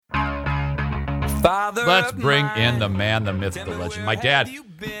Let's bring in the man, the myth, the legend, my dad.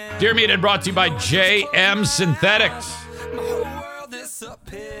 Dear Meathead, brought to you by JM Synthetics. My whole world is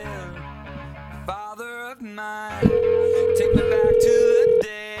uphill. Father of mine, take me back to the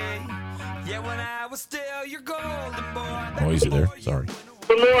day. Yeah, when I was still your golden boy. Oh, easy there. Sorry.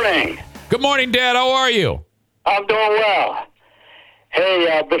 Good morning. Good morning, Dad. How are you? I'm doing well.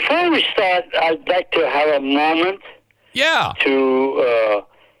 Hey, before we start, I'd like to have a moment Yeah. to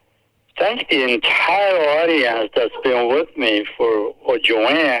thank the entire audience that's been with me or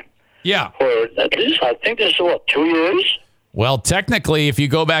Joanne, Yeah. for at least, I think this is, 2 years? Well, technically, if you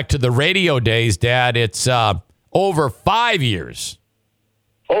go back to the radio days, Dad, it's over 5 years.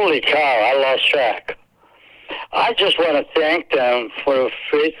 Holy cow, I lost track. I just want to thank them for the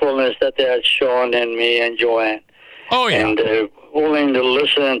faithfulness that they had shown in me and Joanne. Oh, yeah. And they're willing to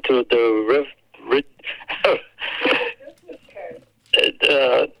listen to the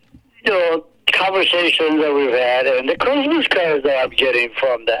conversations that we've had and the Christmas cards that I'm getting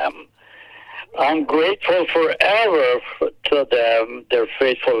from them. I'm grateful forever to them, their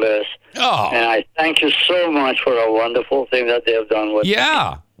faithfulness. Oh. And I thank you so much for a wonderful thing that they have done with me.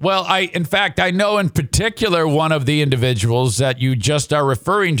 Yeah. Well, in fact, I know in particular one of the individuals that you just are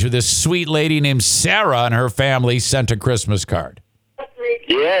referring to, this sweet lady named Sarah, and her family sent a Christmas card.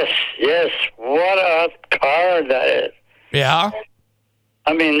 Yes. What a card that is. Yeah.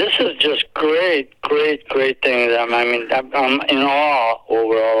 I mean, this is just great things. I'm in awe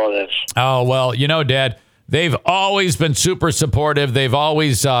over all of this. Oh, well, Dad, they've always been super supportive. They've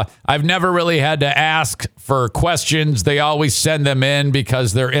always, I've never really had to ask for questions. They always send them in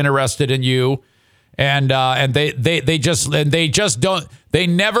because they're interested in you. And they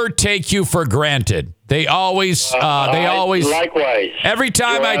never take you for granted. They always likewise. Every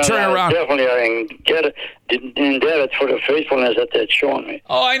time I turn around, definitely I get indebted for the faithfulness that they've shown me.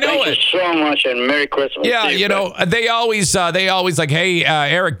 Oh, I know Thank it. you so much, and Merry Christmas. Yeah, they always like, hey,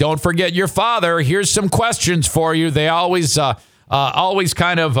 Eric, don't forget your father. Here's some questions for you. They always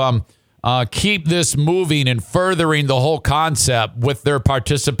kind of keep this moving and furthering the whole concept with their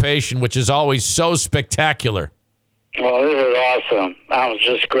participation, which is always so spectacular. Well, this is awesome. I was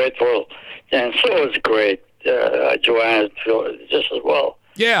just grateful, and so is great, Joanna, just as well.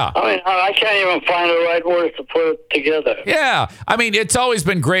 Yeah. I mean, I can't even find the right words to put it together. Yeah. I mean, it's always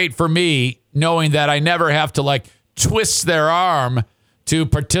been great for me knowing that I never have to twist their arm to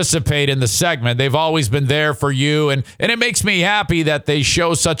participate in the segment. They've always been there for you. And it makes me happy that they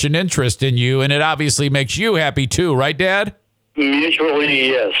show such an interest in you. And it obviously makes you happy too, right, Dad? Mutually,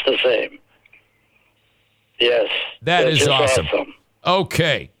 yes, the same. Yes. That is awesome.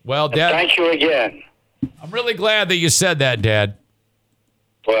 Okay. Well, Dad. Thank you again. I'm really glad that you said that, Dad.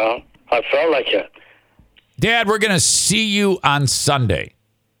 Well, I felt like it. Dad, we're going to see you on Sunday.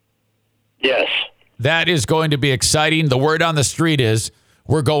 Yes. That is going to be exciting. The word on the street is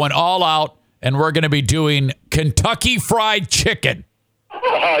we're going all out, and we're going to be doing Kentucky Fried Chicken.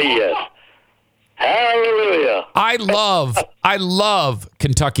 Oh, yes. Hallelujah. I love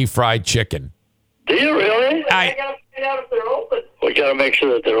Kentucky Fried Chicken. Do you really? We got to find out if they're open. We got to make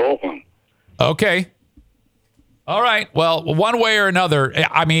sure that they're open. Okay. All right. Well, one way or another,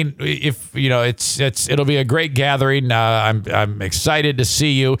 I mean, if it'll be a great gathering. I'm excited to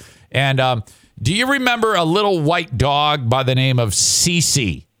see you. And do you remember a little white dog by the name of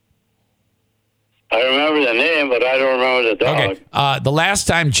Cece? I remember the name, but I don't remember the dog. Okay. The last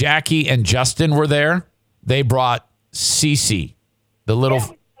time Jackie and Justin were there, they brought Cece, the little.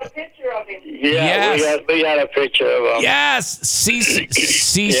 A picture of him. Yeah, yes. we got a picture of him. Yes, Cece.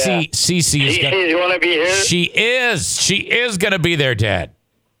 Cece is going to be here. She is going to be there, Dad.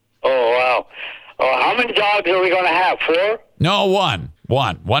 Oh wow! Oh, how many dogs are we going to have? 4? No, one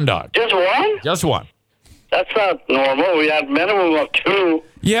dog. Just one? Just one. That's not normal. We had minimum of 2.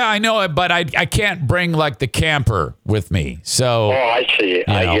 Yeah, I know it, but I can't bring the camper with me. So. Oh, I see.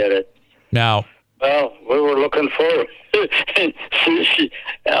 I get it. Now. Well, we were looking forward. Cece,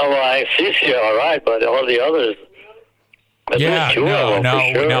 all right, but all the others. Yeah,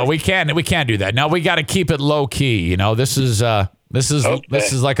 no, we can't do that. No, we got to keep it low key. This is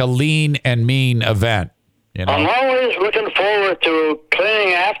like a lean and mean event. I'm always looking forward to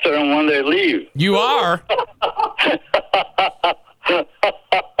cleaning after them when they leave. You are.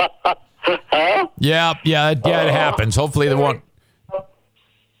 Huh? Yeah, it happens. Hopefully they won't.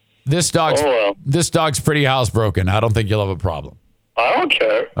 This dog's pretty housebroken. I don't think you'll have a problem. I don't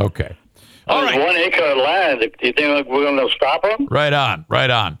care. Okay. All right. 1 acre of land. Do you think we're going to stop him? Right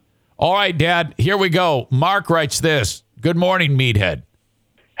on. All right, Dad, here we go. Mark writes this. Good morning, Meathead.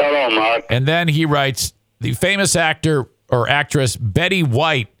 Hello, Mark. And then he writes, the famous actor or actress Betty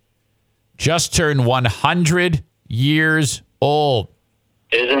White just turned 100 years old.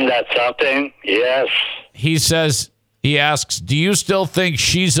 Isn't that something? Yes. He asks, do you still think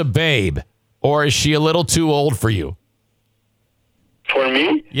she's a babe, or is she a little too old for you? For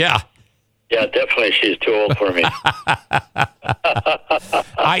me? Yeah. Yeah, definitely she's too old for me.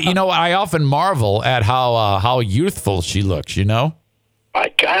 I often marvel at how youthful she looks, you know?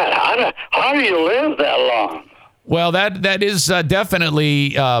 My God, how do you live that long? Well, that is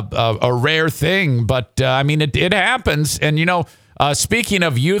definitely a rare thing, but I mean, it happens. And, speaking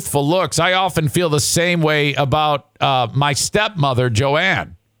of youthful looks, I often feel the same way about my stepmother,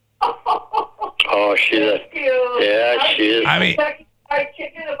 Joanne. Oh, she is. I mean,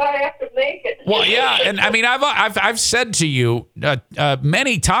 chicken if I have to make it. well, yeah, and I mean, I've said to you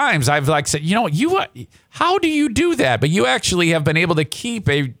many times, I've said, how do you do that? But you actually have been able to keep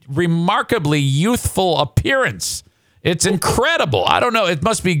a remarkably youthful appearance. It's incredible. I don't know. It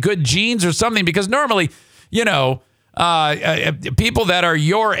must be good genes or something, because normally, people that are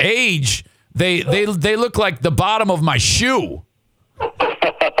your age, they look like the bottom of my shoe.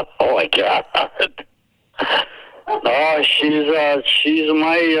 Oh my God. No, she's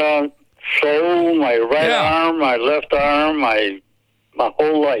my soul, my right arm, my left arm, my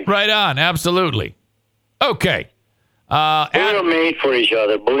whole life. Right on, absolutely. Okay. We're made for each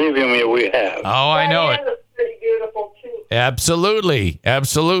other. Believe me, we have. Oh, I know it. Diana's pretty beautiful too.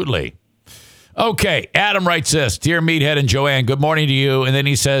 Absolutely. Okay, Adam writes this. Dear Meathead and Joanne, good morning to you. And then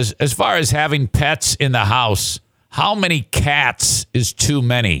he says, as far as having pets in the house, how many cats is too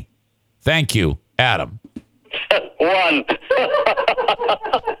many? Thank you, Adam. One.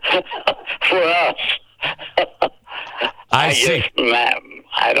 For us. I see.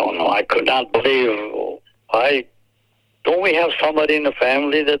 I don't know. I could not believe. Don't we have somebody in the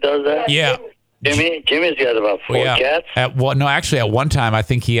family that does that? Yeah. Jimmy's got about 4 cats. At one time, I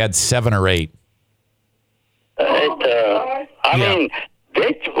think he had 7 or 8. Mean,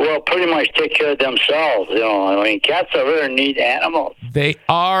 they pretty much take care of themselves. Cats are very neat animals. They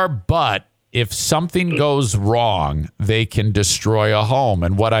are, but if something goes wrong, they can destroy a home.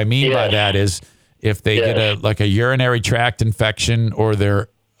 And what I mean by that is if they get a urinary tract infection, or they're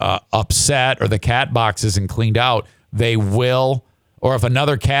upset, or the cat box isn't cleaned out, they will. Or if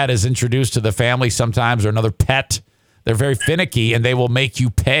another cat is introduced to the family sometimes, or another pet, they're very finicky, and they will make you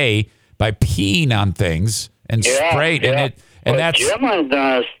pay by peeing on things and spray it. And that's Jim and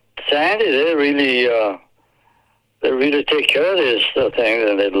Sandy, they really take care of this thing,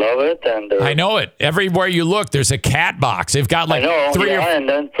 and they love it. And I know it. Everywhere you look, there's a cat box. They've got 3 and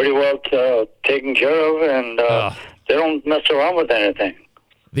then pretty well taken care of, and they don't mess around with anything.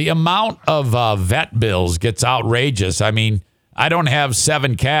 The amount of vet bills gets outrageous. I mean, I don't have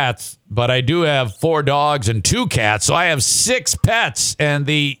 7 cats, but I do have 4 dogs and 2 cats, so I have 6 pets, and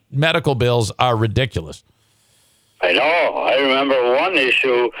the medical bills are ridiculous. I know. I remember one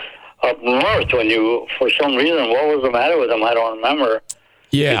issue up north when for some reason, what was the matter with them? I don't remember.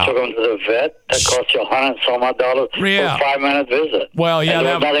 Yeah. You took them to the vet. That cost you $100 some odd for a 5-minute visit. Well, yeah. And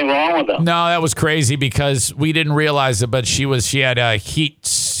there was nothing wrong with them. No, that was crazy, because we didn't realize it, but she had a heat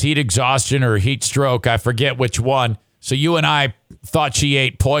exhaustion or heat stroke. I forget which one. So you and I thought she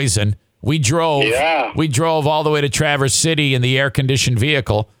ate poison. We drove all the way to Traverse City in the air-conditioned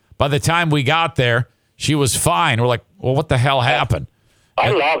vehicle. By the time we got there, she was fine. We're like, well, what the hell happened? I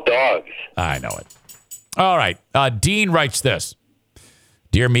love dogs. I know it. All right. Dean writes this.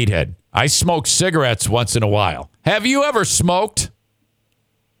 Dear Meathead, I smoke cigarettes once in a while. Have you ever smoked?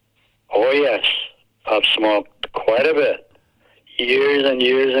 Oh, yes. I've smoked quite a bit. Years and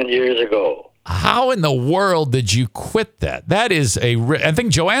years and years ago. How in the world did you quit that? That is I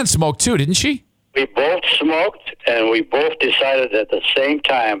think Joanne smoked too, didn't she? We both smoked, and we both decided at the same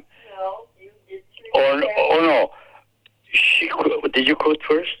time. No, you did 3 months. No. She quit. Did you quit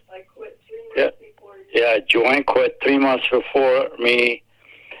first? I quit 3 months before you. Yeah, Joanne quit 3 months before me,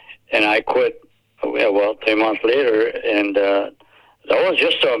 and I quit, 3 months later, and that was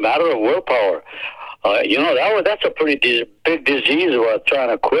just a matter of willpower. That's a pretty big disease we're trying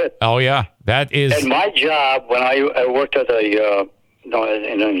to quit. Oh, yeah. That is. And my job, when I worked as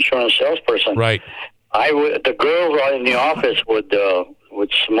an insurance salesperson, right. The girls in the office would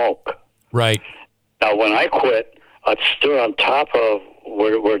smoke. Right. Now, when I quit, I'd stood on top of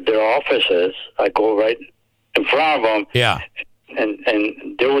where their office is. I'd go right in front of them. Yeah. And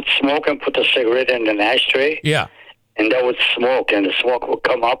they would smoke and put the cigarette in an ashtray. Yeah. And they would smoke, and the smoke would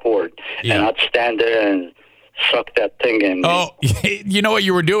come upward. Yeah. And I'd stand there and suck that thing in. Oh, you know what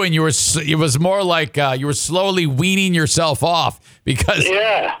you were doing? It was more like you were slowly weaning yourself off, because.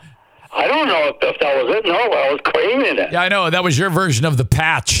 Yeah. I don't know if that was it. No, I was craving it. Yeah, I know. That was your version of the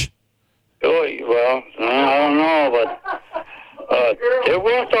patch. Well, I don't know, but it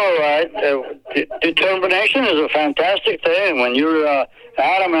worked all right. Determination is a fantastic thing. When you're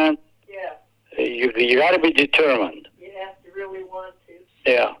adamant, Yeah, you got to be determined. you have to really want to.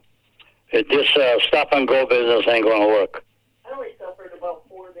 Yeah. This stop and go business ain't going to work. I only suffered about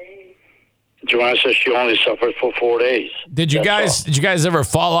 4 days. Joanna says she only suffered for 4 days. Did you guys ever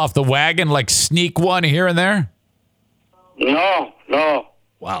fall off the wagon, like sneak one here and there? No.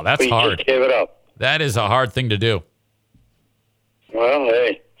 Wow, that's We hard. just gave it up. That is a hard thing to do. Well,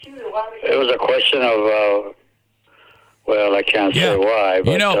 hey, She was a lot of it was a question of, well, I can't say why,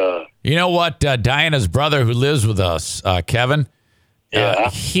 but You know what? Diana's brother, who lives with us, Kevin. Yeah.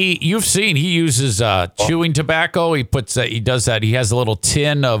 You've seen he uses chewing tobacco. He does that. He has a little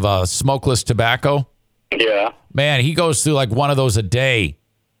tin of smokeless tobacco. yeah, Man, he goes through like one of those a day.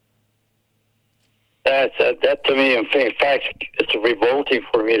 that to me, in fact, it's revolting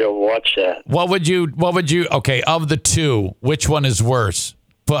for me to watch that. What would you? Okay, of the two, which one is worse?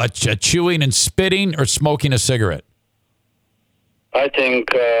 But chewing and spitting or smoking a cigarette? I think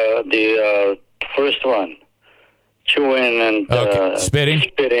the first one, chewing and spitting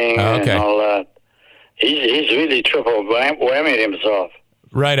and all that. He's really triple whammied himself.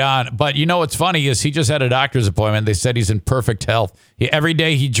 Right on. But you know what's funny is he just had a doctor's appointment. They said he's in perfect health. Every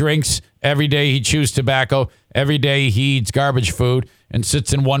day he drinks. Every day he chews tobacco. Every day he eats garbage food and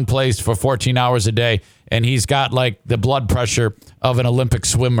sits in one place for 14 hours a day. And he's got like the blood pressure of an Olympic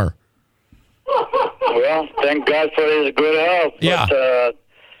swimmer. Well, thank God for his good health. Yeah. But,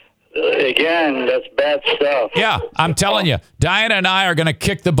 again, that's bad stuff. Yeah, I'm telling you, Diana and I are going to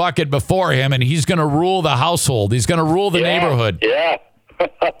kick the bucket before him, and he's going to rule the household. He's going to rule the neighborhood. Yeah.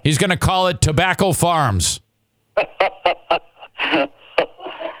 He's going to call it Tobacco Farms. Oh,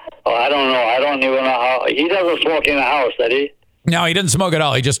 I don't know. I don't even know how. He doesn't smoke in the house, does he? No, he doesn't smoke at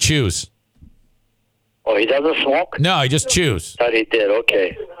all. He just chews. Oh, he doesn't smoke? No, he just chews. Thought he did.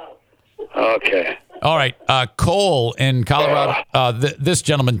 Okay. Okay. All right. Cole in Colorado, this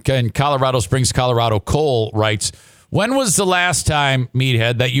gentleman in Colorado Springs, Colorado, Cole writes, when was the last time,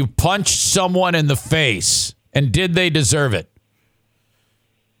 Meathead, that you punched someone in the face, and did they deserve it?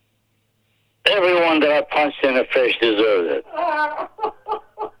 Everyone that I punched in the face deserved it.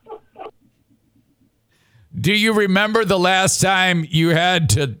 Do you remember the last time you had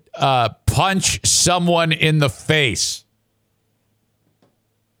to punch someone in the face?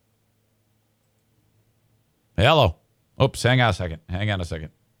 Hello. Oops, hang on a second.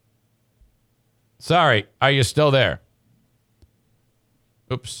 Sorry, are you still there?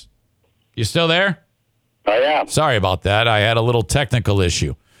 Oops. You still there? I am. Sorry about that. I had a little technical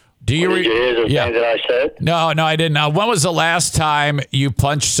issue. Do you Did you hear the thing that I said? No, I didn't. When was the last time you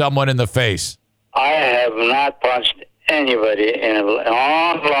punched someone in the face? I have not punched anybody in a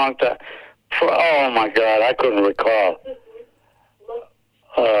long time. Oh, my God, I couldn't recall.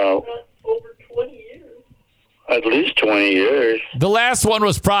 over 20 years. At least 20 years. The last one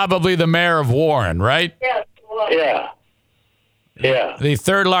was probably the mayor of Warren, right? Yes, well, Yeah. The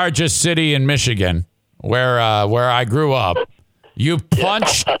third largest city in Michigan, where I grew up. You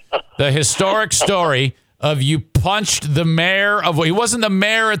punched the historic story of you punched the mayor of. He wasn't the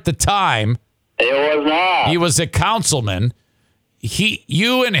mayor at the time. It was not. He was a councilman.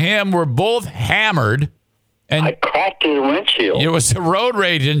 You and him were both hammered, and I cracked his windshield. it was a road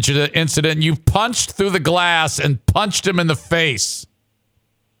rage incident. You punched through the glass and punched him in the face.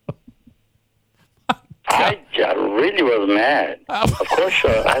 I really was mad. Of course,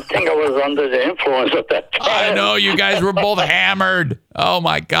 I think I was under the influence of that time. I know you guys were both hammered. Oh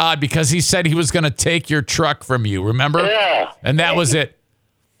my God! Because he said he was going to take your truck from you. Remember? Yeah. And that was it.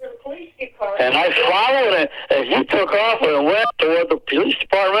 the police department. And I followed him, and he took off and went toward the police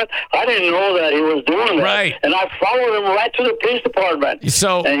department. I didn't know that he was doing that. Right. And I followed him right to the police department.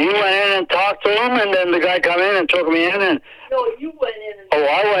 So And he went in and talked to him, and then the guy come in and took me in, and No, you went in and...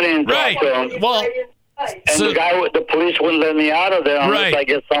 I went in and Right. talked to him. Well, And So- the police wouldn't let me out of there unless Right. I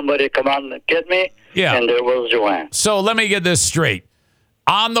get somebody to come out and get me. Yeah. And there was Joanne. So let me get this straight.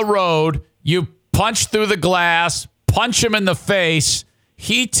 On the road, you punch through the glass, punch him in the face.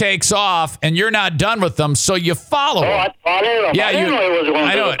 He takes off, and you're not done with them, so you follow Oh, him. I followed him. Yeah, I didn't know he was going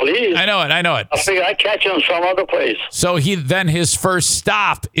I to know the it. police. I know it. I figured I'd catch him some other place. So his first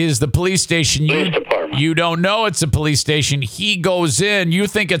stop is the police station. Police department. You don't know it's a police station. He goes in. You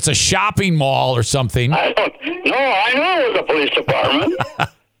think it's a shopping mall or something. I know it was a police department.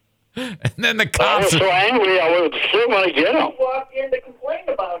 And then the I was cops. so angry, I was still going to get him. walked in to complain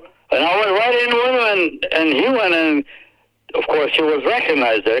about him. And I went right in with him, and he went in of course, he was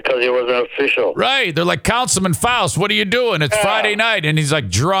recognized there because he was an official. Right. They're like, Councilman Faust, what are you doing? It's Friday night. And he's like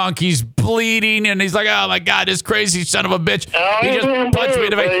drunk. He's bleeding. And he's like, oh, my God, this crazy son of a bitch. He just punched me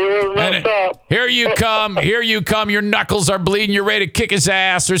in the face. And here you come. Here you come. Your knuckles are bleeding. You're ready to kick his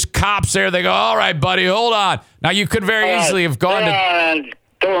ass. There's cops there. They go, all right, buddy, hold on. Now, you could very easily have gone to.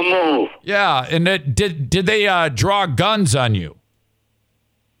 Don't move. Yeah. And did they draw guns on you?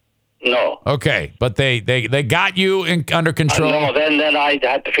 No. Okay. But they got you under control. No, then I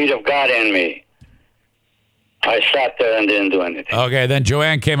had the feet of God in me. I sat there and didn't do anything. Okay. Then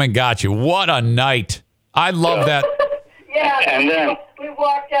Joanne came and got you. What a night. I love that. Yeah, And then we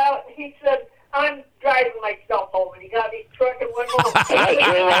walked out, and he said, I'm driving myself home, and he got his truck and went home. I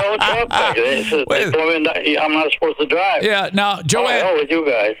drove my own truck back. They told me I'm not supposed to drive. Yeah. Now, Joanne. Oh, with you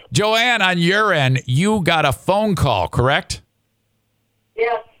guys. Joanne, on your end, you got a phone call, correct?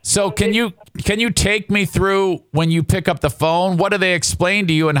 Yes. So can you take me through when you pick up the phone? What do they explain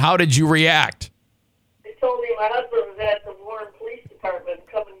to you, and how did you react? They told me my husband was at the Warren Police Department.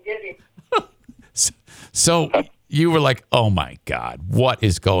 Come and get him. So you were like, oh, my God, what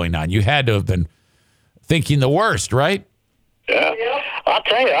is going on? You had to have been thinking the worst, right? Yeah. Yep. I'll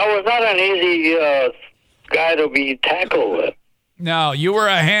tell you, I was not an easy guy to be tackled with. No, you were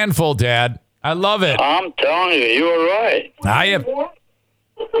a handful, Dad. I love it. I'm telling you, you were right. I have.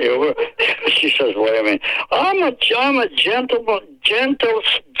 You were. She says, "Wait a minute. I'm a gentle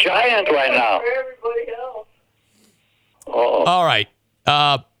giant right now." For everybody else. Oh, All right.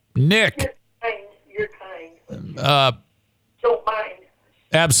 Nick. You're kind. Don't mind.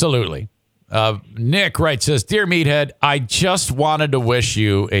 Absolutely. Nick says, Dear Meathead, I just wanted to wish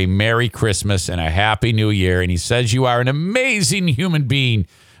you a Merry Christmas and a Happy New Year. And he says you are an amazing human being.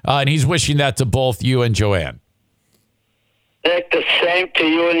 And he's wishing that to both you and Joanne. Nick, the same to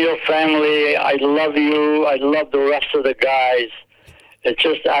you and your family. I love you. I love the rest of the guys. It's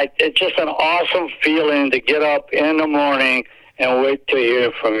just an awesome feeling to get up in the morning and wait to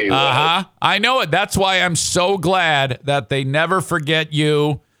hear from you. I know it. That's why I'm so glad that they never forget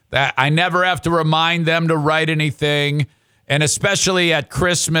you, that I never have to remind them to write anything. And especially at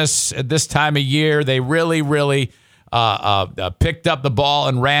Christmas, at this time of year, they really, really picked up the ball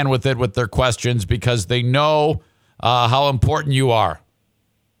and ran with it with their questions because they know how important you are.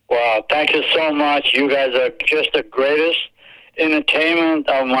 Wow, thank you so much. You guys are just the greatest entertainment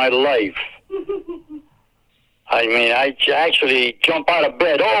of my life. I mean, I actually jump out of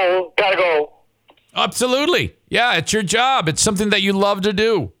bed. Oh, gotta go. Absolutely. Yeah, it's your job. It's something that you love to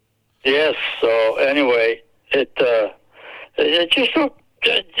do. Yes. So anyway, it's just a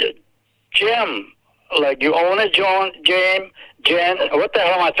gem. Like you own a Jen. What the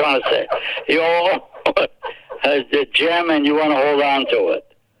hell am I trying to say? You own a gem and you want to hold on to it.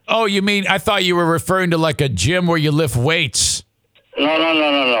 Oh, you mean, I thought you were referring to like a gym where you lift weights.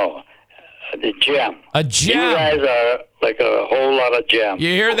 No. The gem. A gem. You guys are like a whole lot of gem. You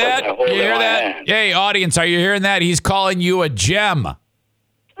hear that? You hear that? Hand. Hey, audience, are you hearing that? He's calling you a gem.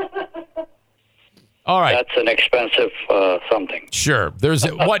 All right. That's an expensive something. Sure. There's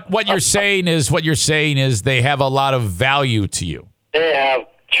what you're saying is they have a lot of value to you. They have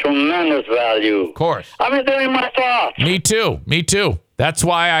tremendous value. Of course. I mean, they're in my thoughts. Me too. That's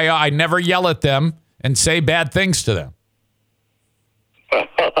why I never yell at them and say bad things to them.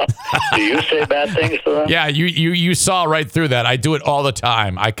 Do you say bad things to them? Yeah, you saw right through that. I do it all the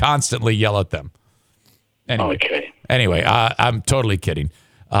time. I constantly yell at them. Anyway, Okay. Anyway, I'm totally kidding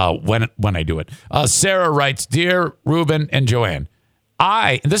when I do it. Sarah writes, Dear Ruben and Joanne,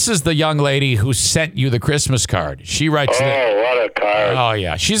 this is the young lady who sent you the Christmas card. She writes that. Oh, what a card. Oh,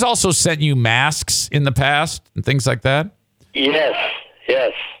 yeah. She's also sent you masks in the past and things like that. Yes.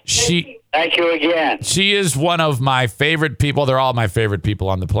 Thank you again. She is one of my favorite people. They're all my favorite people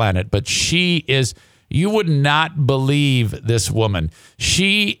on the planet, but she is, you would not believe this woman.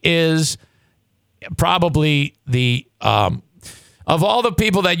 She is probably the, of all the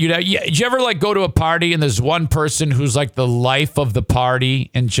people that did you ever like go to a party and there's one person who's like the life of the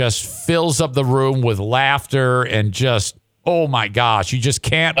party and just fills up the room with laughter and just, oh my gosh, you just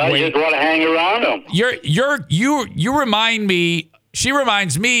can't wait. I just want to hang around them. You remind me. She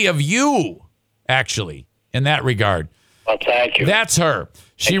reminds me of you, actually, in that regard. Well, thank you. That's her.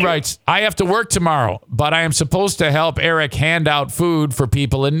 She writes, I have to work tomorrow, but I am supposed to help Eric hand out food for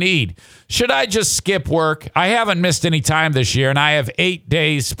people in need. Should I just skip work? I haven't missed any time this year, and I have 8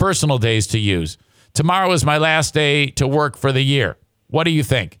 days, personal days to use. Tomorrow is my last day to work for the year. What do you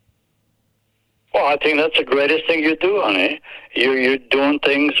think? Well, I think that's the greatest thing you do, honey. You're doing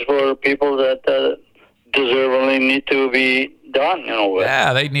things for people that deservedly need to be done,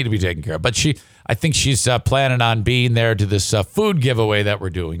 Yeah, they need to be taken care of. But I think she's planning on being there to this food giveaway that we're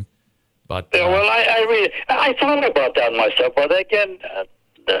doing. But Yeah, well, I thought about that myself, but again,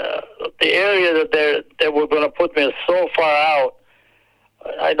 the area that they were going to put me is so far out.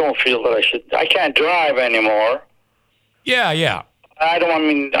 I don't feel that I should. I can't drive anymore. yeah. I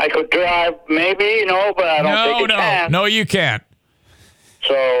mean, I could drive maybe, but I don't think I can. No, you can't.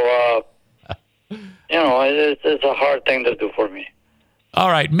 So, it's a hard thing to do for me. All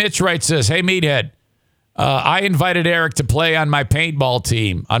right, Mitch writes this. Hey, Meathead, I invited Eric to play on my paintball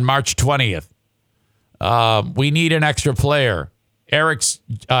team on March 20th. We need an extra player. Eric's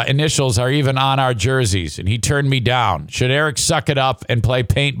initials are even on our jerseys, and he turned me down. Should Eric suck it up and play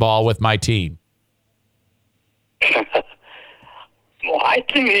paintball with my team? Well, I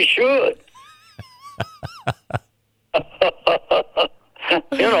think he should.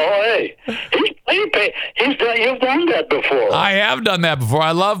 Hey, you've done that before. I have done that before.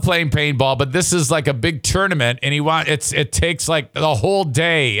 I love playing paintball, but this is like a big tournament, and it takes like the whole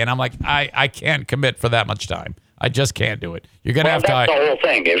day, and I'm like, I can't commit for that much time. I just can't do it. You're gonna have to. That's the whole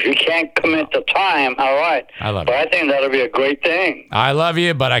thing. If you can't commit the time, all right. I love but you. I think that'll be a great thing. I love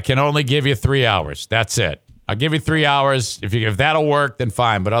you, but I can only give you 3 hours. That's it. I'll give you 3 hours. If that'll work, then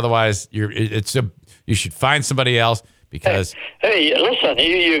fine. But otherwise, you should find somebody else because. Hey, listen,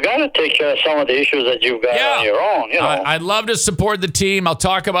 you got to take care of some of the issues that you've got on your own. I'd love to support the team. I'll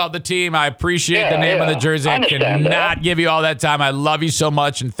talk about the team. I appreciate the name of the jersey. I cannot give you all that time. I love you so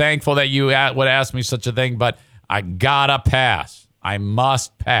much and thankful that you would ask me such a thing. But I gotta pass. I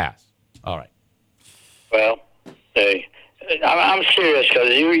must pass. All right. Well, hey, I'm serious because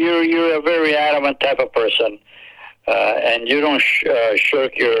you're a very adamant type of person, and you don't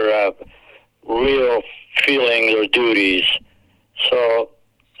shirk your real feelings or duties. So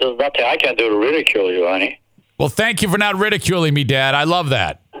there's nothing I can do to ridicule you, honey. Well, thank you for not ridiculing me, Dad. I love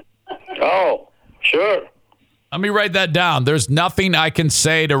that. Oh, sure. Let me write that down. There's nothing I can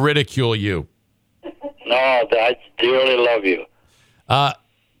say to ridicule you. No, I dearly love you.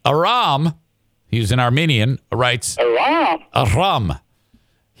 Aram, he's an Armenian, writes... Aram.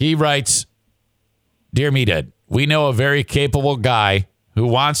 He writes, Dear Meathead, we know a very capable guy who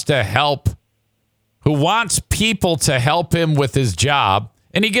wants people to help him with his job,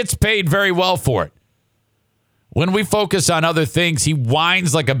 and he gets paid very well for it. When we focus on other things, he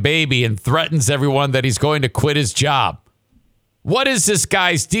whines like a baby and threatens everyone that he's going to quit his job. What is this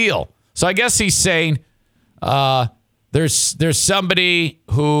guy's deal? So I guess he's saying there's somebody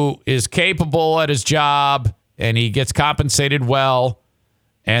who is capable at his job and he gets compensated well.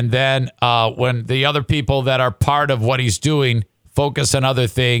 And then when the other people that are part of what he's doing focus on other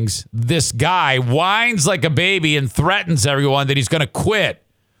things, this guy whines like a baby and threatens everyone that he's going to quit.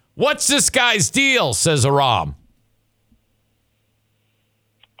 What's this guy's deal, says Aram.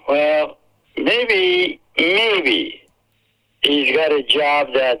 Well, maybe he's got a job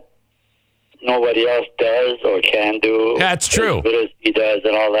that nobody else does or can do. That's true. As good as he does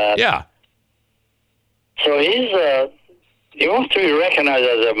and all that. Yeah. So he wants to be recognized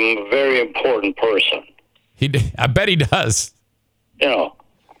as a very important person. I bet he does.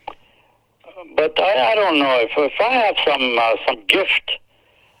 But I don't know if I have some gift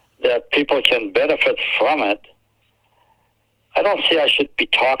that people can benefit from it. I don't see I should be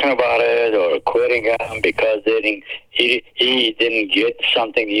talking about it or quitting him because he didn't get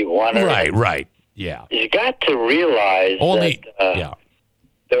something he wanted. Right. Yeah. He's got to realize that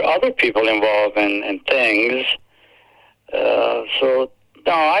there are other people involved in things. So,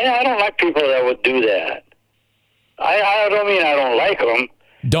 no, I don't like people that would do that. I don't mean I don't like them.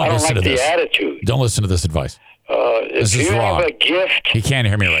 I don't listen like to the this. attitude. Don't listen to this advice. This if is you wrong. have a gift, He can't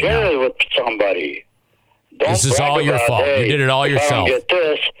hear me right share now. it with somebody. This is all your fault. You did it all yourself. If I don't get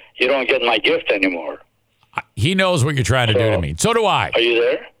this, you don't get my gift anymore. He knows what you're trying to do to me. So do I. Are you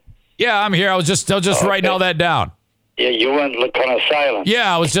there? Yeah, I'm here. I was just writing all that down. Yeah, you went kind of silent.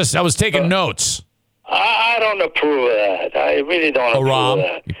 Yeah, I was taking notes. I don't approve of that. I really don't approve of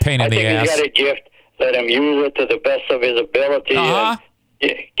that. You pain in the ass. He's got a gift. Let him use it to the best of his ability. Uh-huh.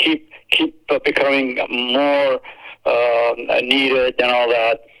 And keep becoming more needed and all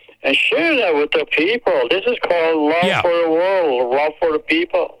that. And share that with the people. This is called love for the world, love for the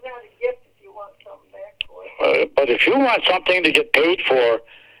people. It's not a gift if you want something back for it. But if you want something to get paid for,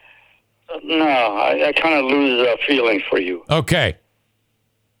 no, I kind of lose feelings for you. Okay.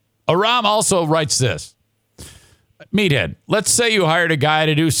 Aram also writes this. Meathead, let's say you hired a guy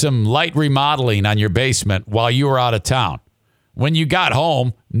to do some light remodeling on your basement while you were out of town. When you got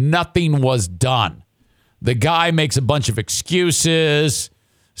home, nothing was done. The guy makes a bunch of excuses,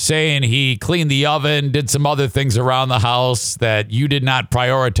 saying he cleaned the oven, did some other things around the house that you did not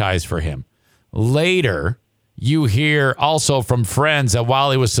prioritize for him. later, you hear also from friends that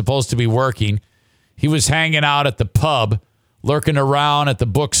while he was supposed to be working, he was hanging out at the pub, lurking around at the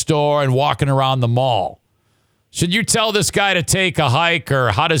bookstore, and walking around the mall. Should you tell this guy to take a hike,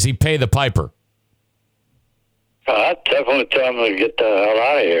 or how does he pay the piper? I'd definitely tell him to get the hell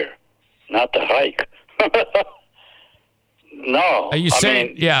out of here, not to hike. No. Are you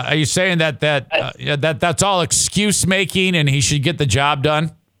saying? Are you saying that's all excuse making, and he should get the job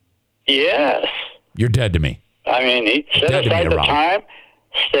done? Yes. You're dead to me. I mean, he set aside the time,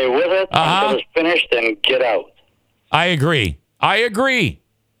 stay with it until it's finished, and get out. I agree. I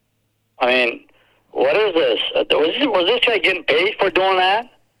mean, what is this? Was this guy getting paid for doing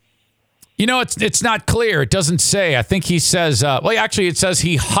that? You know, it's not clear. It doesn't say. I think he says, actually, it says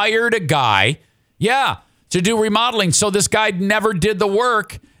he hired a guy, to do remodeling. So this guy never did the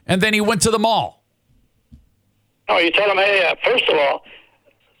work, and then he went to the mall. No, you tell him, hey, first of all,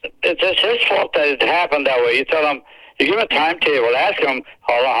 it's his fault that it happened that way. You tell him, you give him a timetable, ask him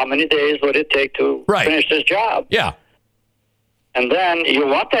how many days would it take to finish this job. Yeah. And then you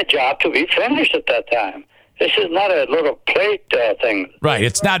want that job to be finished at that time. This is not a little plate thing. Right.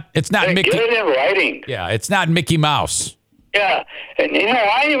 It's not Mickey. Get it in writing. Yeah. It's not Mickey Mouse. Yeah. And,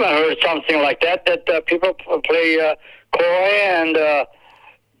 I even heard something like that people play coy and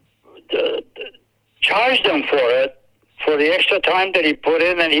charge them for it, for the extra time that he put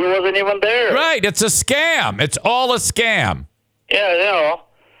in, and he wasn't even there. Right. It's a scam. It's all a scam. Yeah,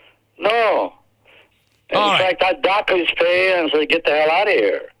 no. In fact, I dock his pay and say, get the hell out of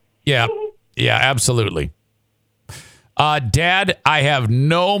here. Yeah. Yeah, absolutely. Dad, I have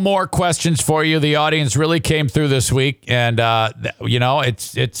no more questions for you. The audience really came through this week, and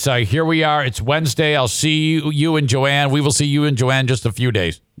it's here we are. It's Wednesday. I'll see you and Joanne. We will see you and Joanne just a few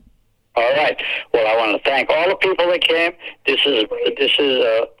days. All right. Well, I want to thank all the people that came. This is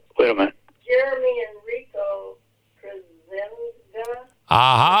wait a minute. Jeremy and Rico Krasinga.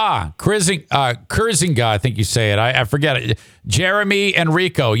 Aha. Kurzinga, I think you say it. I forget it. Jeremy and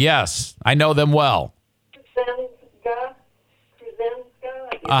Rico. Yes. I know them well. Krasinga.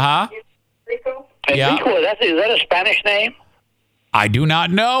 Rico? Yeah. Rico, is that a Spanish name? I do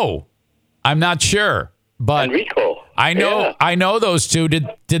not know. I'm not sure. But Enrico. I know those two. Did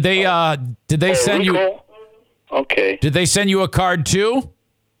they send Enrico? you Okay. Did they send you a card too?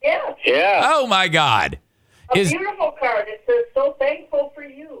 Yeah. Yeah. Oh my God. A beautiful card. It says, so thankful for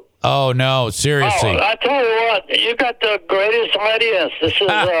you. Oh no, seriously. Oh, I tell you what, you got the greatest audience. This is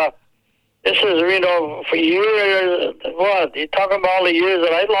for years. What you're talking about? All the years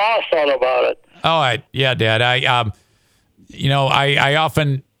that I lost all about it. Oh, yeah, Dad. I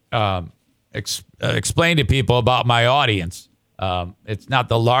often explain to people about my audience. It's not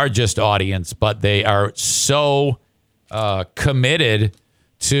the largest audience, but they are so committed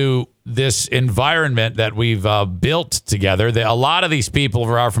to this environment that we've built together. A lot of these people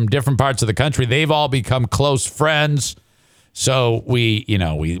are from different parts of the country. They've all become close friends. So we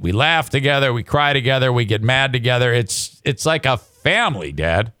laugh together, we cry together, we get mad together. It's like a family,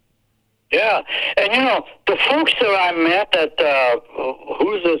 Dad. Yeah, and the folks that I met at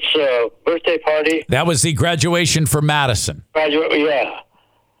who's its birthday party? That was the graduation for Madison. Yeah.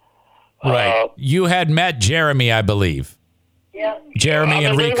 Right. You had met Jeremy, I believe. Yeah. Jeremy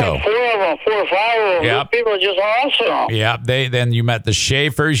and Rico. Four or five of them. Yep. People are just awesome. Yeah. Then you met the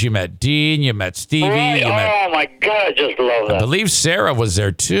Schaefers, you met Dean, you met Stevie. Right. Oh my God, I just love that. I believe Sarah was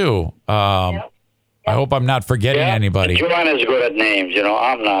there too. I hope I'm not forgetting anybody. Joanna's good at names,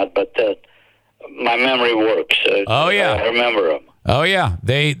 I'm not, but my memory works. Oh yeah, I remember them. Oh yeah,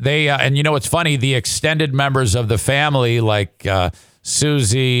 they and it's funny. The extended members of the family, like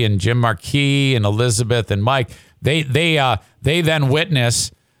Susie and Jim Marquis and Elizabeth and Mike, they then witness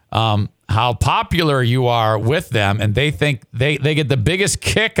how popular you are with them, and they think they get the biggest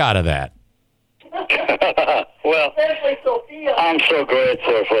kick out of that. Well, Especially Sophia. I'm so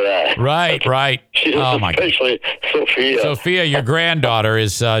grateful for that. Right. Oh my God. Especially Sophia. Sophia, your granddaughter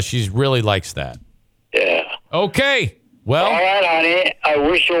is she really likes that. Yeah. Okay. Well. All right, honey. I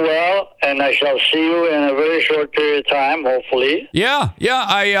wish you well, and I shall see you in a very short period of time, hopefully. Yeah.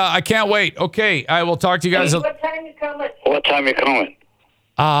 I can't wait. Okay, I will talk to you guys. What time you coming? What time you coming?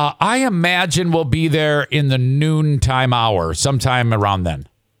 I imagine we'll be there in the noontime hour, sometime around then.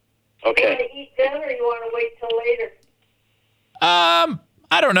 Okay. You want to eat dinner, or you want to wait till later? I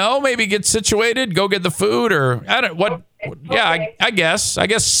don't know. Maybe get situated, go get the food, or I don't what. Okay. Yeah, I guess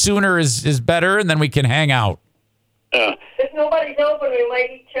sooner is better, and then we can hang out. If nobody's open, we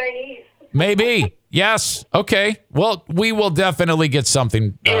might eat Chinese. Maybe. Yes. Okay. Well, we will definitely get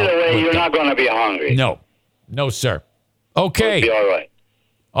something. Either way, you're not going to be hungry. No, sir. Okay. It'll be all right.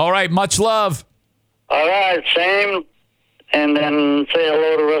 All right. Much love. All right, same. And then say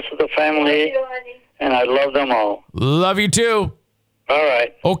hello to the rest of the family. Thank you, honey. And I love them all. Love you too. All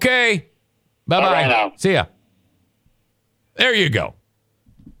right. Okay. Bye-bye. All right now. See ya. There you go.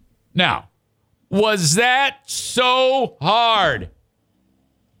 Now, was that so hard?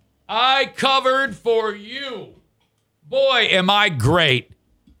 I covered for you. Boy, am I great.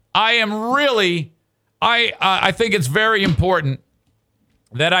 I am really, I think it's very important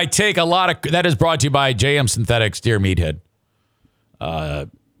that I take a lot of, that is brought to you by JM Synthetics, dear Meathead.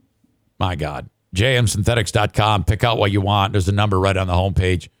 My God. JMSynthetics.com. Pick out what you want. There's a number right on the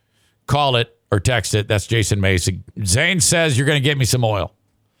homepage. Call it or text it. That's Jason Mason. Zane says you're going to get me some oil.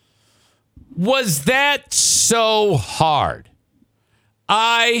 Was that so hard?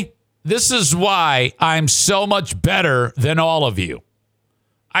 This is why I'm so much better than all of you.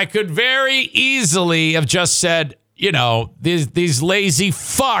 I could very easily have just said, you know, these lazy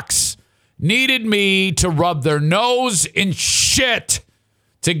fucks needed me to rub their nose in shit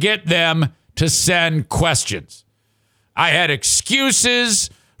to get them to send questions. I had excuses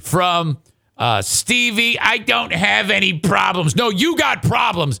from Stevie. I don't have any problems. No, you got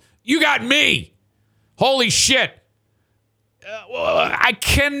problems. You got me. Holy shit. I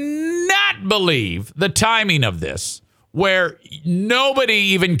cannot believe the timing of this, where nobody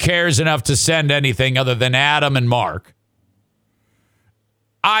even cares enough to send anything other than Adam and Mark.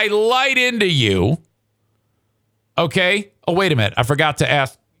 I light into you. Okay. Oh, wait a minute. I forgot to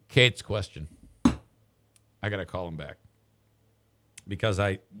ask Kate's question. I got to call him back because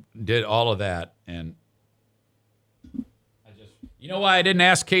I did all of that. And you know why I didn't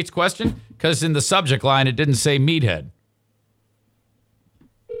ask Kate's question? Because in the subject line, it didn't say Meathead.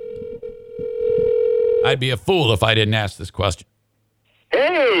 I'd be a fool if I didn't ask this question.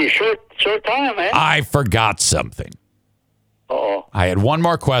 Hey, short time, man. I forgot something. Oh, I had one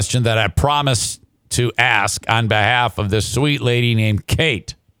more question that I promised to ask on behalf of this sweet lady named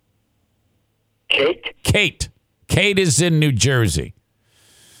Kate. Kate? Kate is in New Jersey.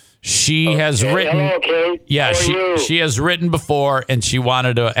 She has written. Hello, Kate. Yeah, How are you? she has written before, and she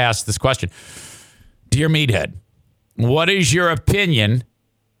wanted to ask this question. Dear Meathead, what is your opinion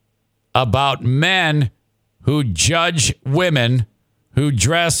about men who judge women who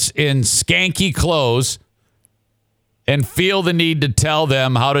dress in skanky clothes and feel the need to tell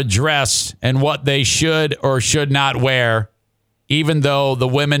them how to dress and what they should or should not wear, even though the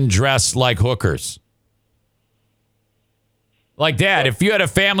women dress like hookers? Like, Dad, if you had a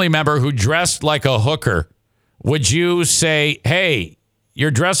family member who dressed like a hooker, would you say, hey,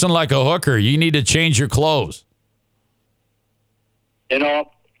 you're dressing like a hooker, you need to change your clothes? You know,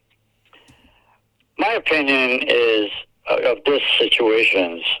 my opinion is of this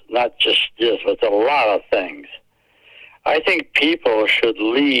situations, not just this, but a lot of things. I think people should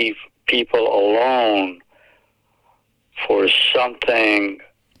leave people alone for something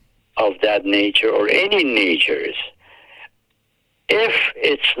of that nature or any natures. If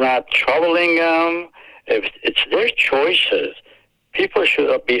it's not troubling them, if it's their choices, people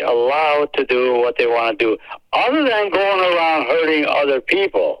should be allowed to do what they want to do, other than going around hurting other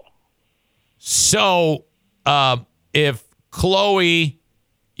people. So, if Chloe,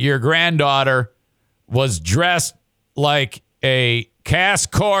 your granddaughter, was dressed like a Cass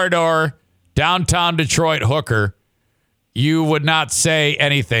Corridor downtown Detroit hooker, you would not say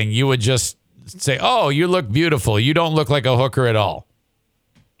anything. You would just say, oh, you look beautiful. You don't look like a hooker at all.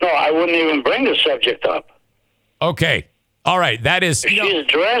 No, I wouldn't even bring the subject up. Okay. All right. That is. If she's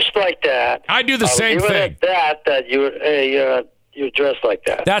dressed like that, I do the same leave thing. it at that you're dressed like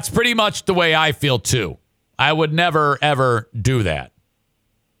that. That's pretty much the way I feel too. I would never, ever do that.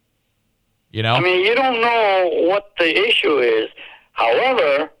 You know? I mean, you don't know what the issue is.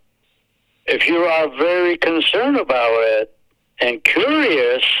 However, if you are very concerned about it and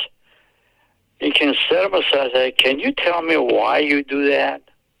curious, you can set them aside and say, can you tell me why you do that?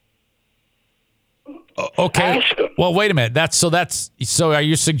 Okay. Ask them. Well, wait a minute. So are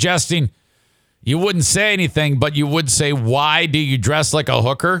you suggesting you wouldn't say anything, but you would say, why do you dress like a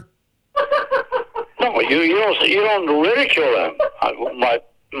hooker? No, you don't ridicule them.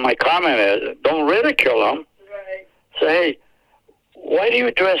 My comment is, don't ridicule them. Right. Say, hey, why do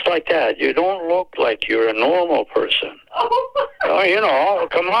you dress like that? You don't look like you're a normal person. Oh,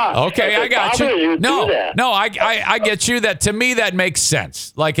 come on. Okay, If I it got bothers you. do that. No, I get you. That to me that makes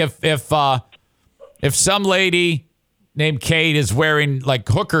sense. Like if some lady named Kate is wearing like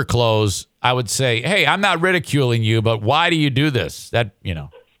hooker clothes, I would say, hey, I'm not ridiculing you, but why do you do this? That,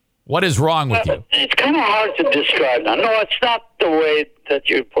 what is wrong with you? It's kind of hard to describe now. No, it's not the way that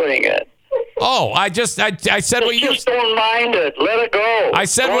you're putting it. Oh, I said what you. Just don't mind it. Let it go. I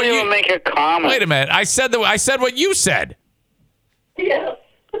said don't what even you. make a comment. Wait a minute. I said what you said. Yes.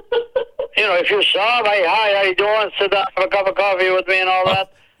 You know, if you saw him, hey, hi, how you doing? Sit down, have a cup of coffee with me and all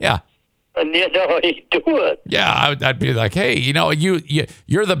that. Yeah. And you know, you do it. Yeah, I'd be like, hey,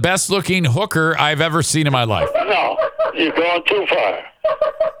 you're the best looking hooker I've ever seen in my life. No, you're going too far.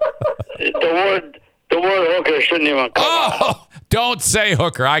 The word hooker shouldn't even come out. Oh, don't say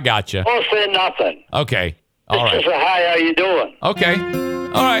hooker. I got you. Don't say nothing. Okay. All It's right. just a hi, how you doing? Okay.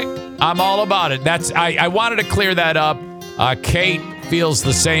 All right. I'm all about it. I wanted to clear that up. Kate feels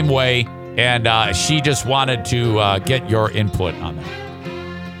the same way, and she just wanted to get your input on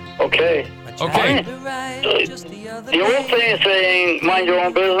that. Okay. Okay. The old thing is saying, mind your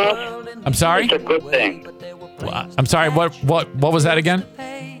own business. I'm sorry? It's a good thing. I'm sorry. What was that again?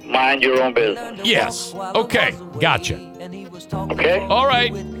 Mind your own business. Yes. Okay. Gotcha. Okay? All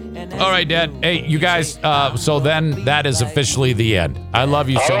right. All right, Dad. Hey, you guys. So then that is officially the end. I love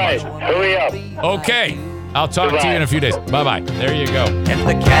you so All right. much. Hurry up. Okay. I'll talk to you in a few days. Bye-bye. There you go. And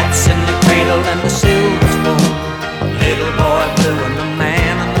the cat's in the cradle and the silver spoon. Little boy blue and the